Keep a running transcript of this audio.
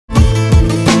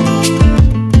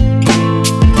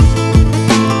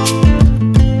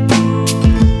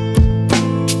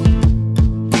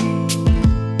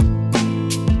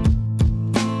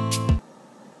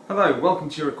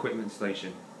to your equipment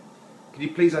station. Can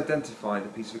you please identify the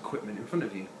piece of equipment in front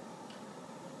of you?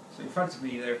 So in front of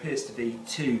me there appears to be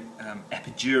two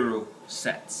epidural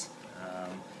sets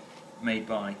made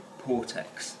by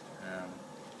Portex.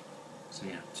 So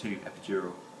yeah, two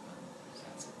epidural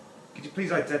sets. Could you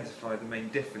please identify the main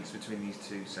difference between these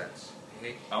two sets?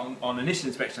 Okay. On initial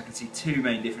inspection I can see two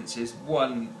main differences.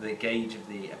 One, the gauge of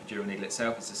the epidural needle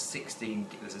itself is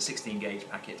there's a 16 gauge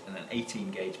packet and an 18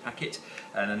 gauge packet,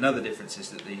 and another difference is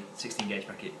that the 16 gauge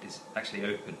packet is actually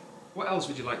open. What else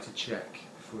would you like to check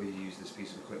before you use this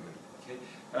piece of equipment? Okay.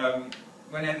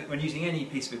 When using any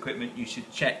piece of equipment, you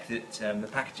should check that the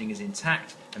packaging is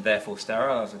intact and therefore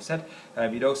sterile, as I've said.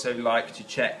 You'd also like to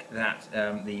check that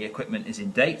the equipment is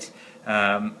in date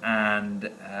and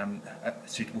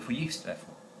suitable for use,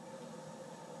 therefore.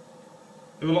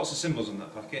 There are lots of symbols on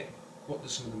that packet. What do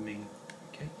some of them mean?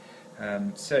 Okay.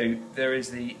 So there is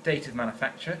the date of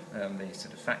manufacture, the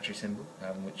sort of factory symbol,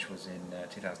 which was in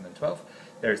 2012.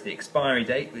 There is the expiry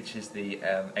date, which is the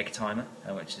egg timer,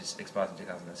 which expires in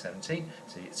 2017,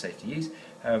 so it's safe to use.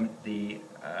 The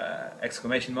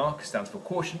exclamation mark stands for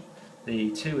caution.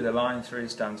 The 2 with a line through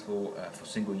stands for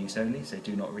single use only, so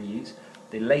do not reuse.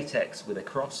 The latex with a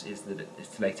cross is that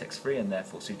it's latex free and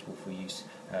therefore suitable for use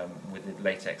with the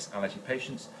latex allergy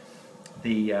patients.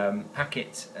 The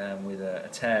packet with a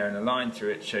tear and a line through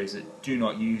it shows that do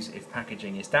not use if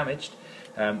packaging is damaged.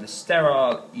 The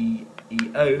sterile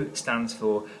EO stands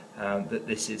for that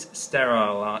this is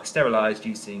sterilised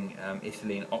using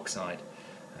ethylene oxide.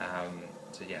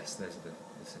 So yes, those are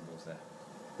the symbols there.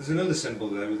 There's another symbol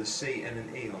there with a C and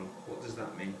an E on. What does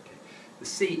that mean? Okay. The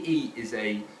CE is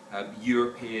a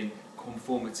European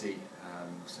conformity,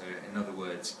 so in other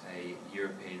words, a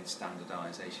European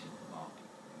standardisation mark.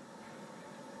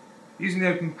 Using the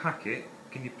open packet,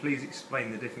 can you please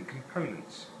explain the different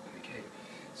components? Okay,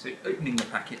 so opening the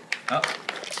packet up,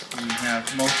 you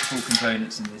have multiple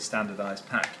components in this standardised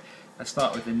pack. Let's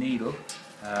start with the needle.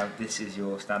 This is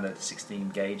your standard 16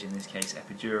 gauge, in this case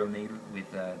epidural needle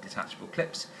with detachable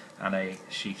clips and a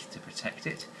sheath to protect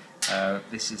it.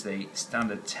 This is a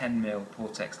standard 10mm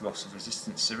Portex loss of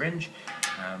resistance syringe.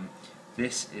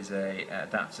 This is an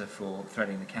adapter for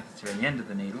threading the catheter in the end of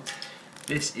the needle.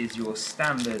 This is your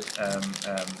standard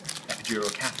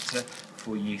epidural catheter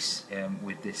for use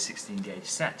with this 16 gauge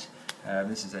set.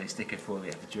 This is a sticker for the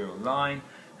epidural line.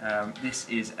 This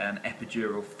is an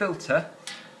epidural filter,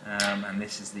 and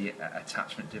this is the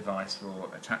attachment device for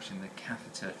attaching the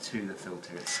catheter to the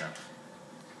filter itself.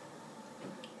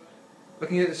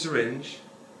 Looking at the syringe,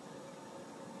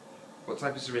 what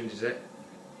type of syringe is it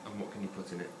and what can you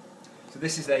put in it? So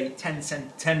this is a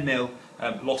 10mm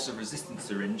loss of resistance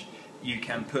syringe. You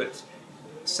can put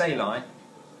saline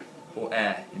or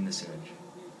air in the syringe.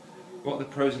 What are the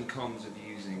pros and cons of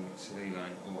using saline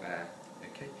or air?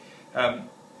 Okay.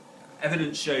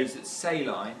 Evidence shows that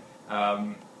saline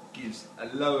gives a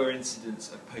lower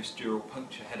incidence of post-dural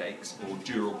puncture headaches or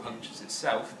dural punctures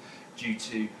itself due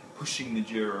to pushing the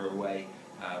dura away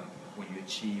when you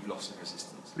achieve loss of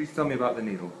resistance. Please tell me about the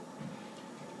needle.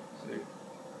 So,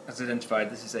 as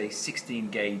identified, this is a 16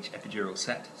 gauge epidural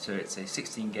set, so it's a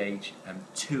 16 gauge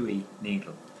 2E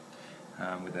needle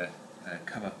with a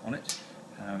cover on it.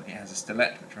 It has a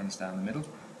stellette which runs down the middle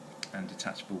and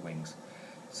detachable wings.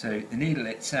 So the needle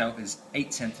itself is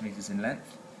 8 centimeters in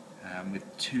length with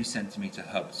 2 centimeter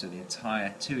hub, so the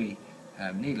entire 2E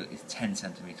needle is 10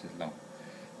 centimeters long.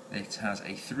 It has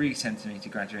a 3 centimeter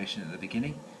graduation at the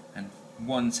beginning and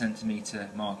 1 centimeter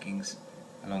markings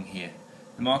along here.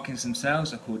 The markings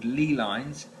themselves are called Lee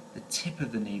lines. The tip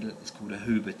of the needle is called a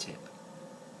Huber tip.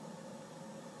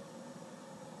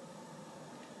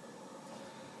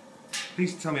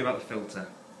 Please tell me about the filter.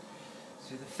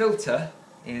 So the filter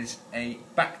is a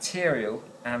bacterial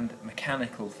and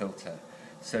mechanical filter.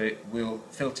 So it will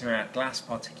filter out glass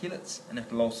particulates and it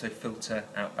will also filter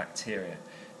out bacteria.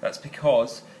 That's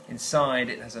because inside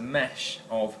it has a mesh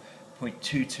of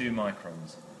 0.22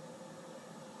 microns.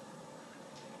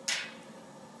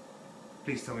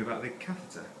 Please tell me about the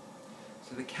catheter.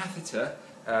 So the catheter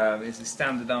is a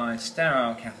standardised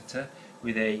sterile catheter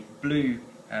with a blue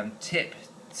tip,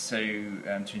 so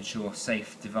to ensure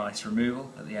safe device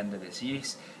removal at the end of its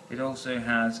use. It also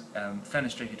has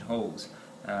fenestrated holes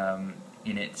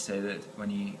in it so that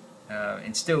when you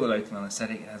instill the local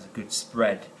anaesthetic it has a good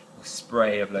spread or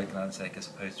spray of local anaesthetic as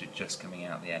opposed to it just coming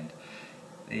out the end.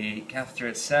 The catheter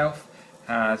itself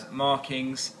has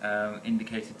markings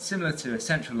indicated similar to a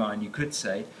central line, you could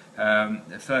say.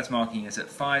 The first marking is at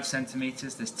 5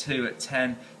 centimeters, there's 2 at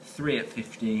 10, 3 at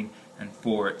 15 and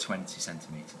 4 at 20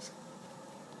 centimeters.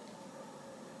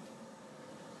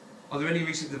 Are there any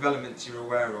recent developments you're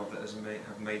aware of that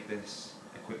have made this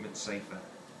equipment safer?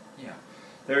 Yeah,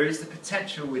 there is the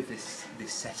potential with this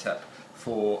setup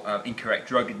for incorrect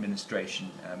drug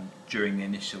administration during the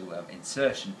initial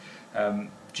insertion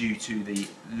due to the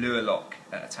lure lock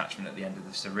attachment at the end of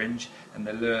the syringe and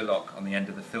the lure lock on the end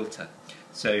of the filter.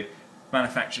 So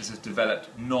manufacturers have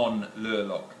developed non-lure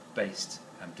lock based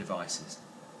devices.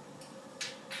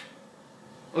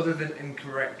 Other than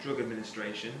incorrect drug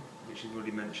administration, which you've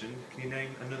already mentioned, can you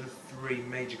name another 3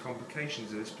 major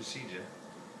complications of this procedure?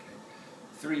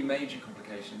 3 major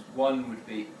complications. One would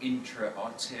be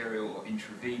intra-arterial or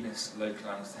intravenous local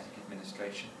anaesthetic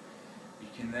administration. You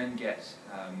can then get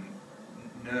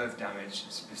nerve damage,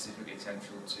 specifically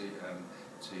central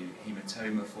to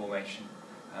hematoma formation,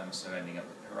 so ending up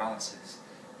with paralysis.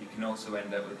 You can also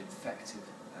end up with infective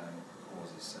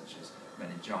causes such as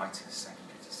meningitis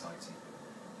secondary to siting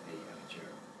the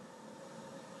epidural.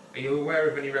 Are you aware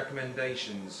of any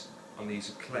recommendations on the use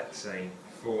of Clexane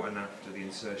before and after the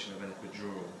insertion of an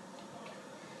epidural?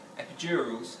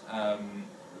 Epidurals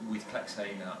with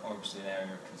Clexane are obviously an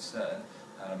area of concern.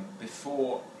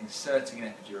 Before inserting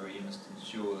an epidural, you must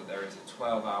ensure that there is a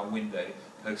 12-hour window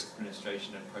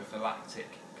post-administration of prophylactic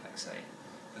Clexane.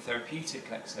 For therapeutic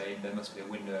Clexane, there must be a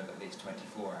window of at least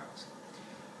 24 hours.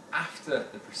 After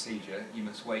the procedure, you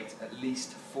must wait at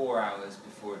least 4 hours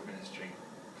before administering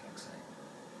Clexane.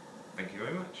 Thank you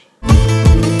very much.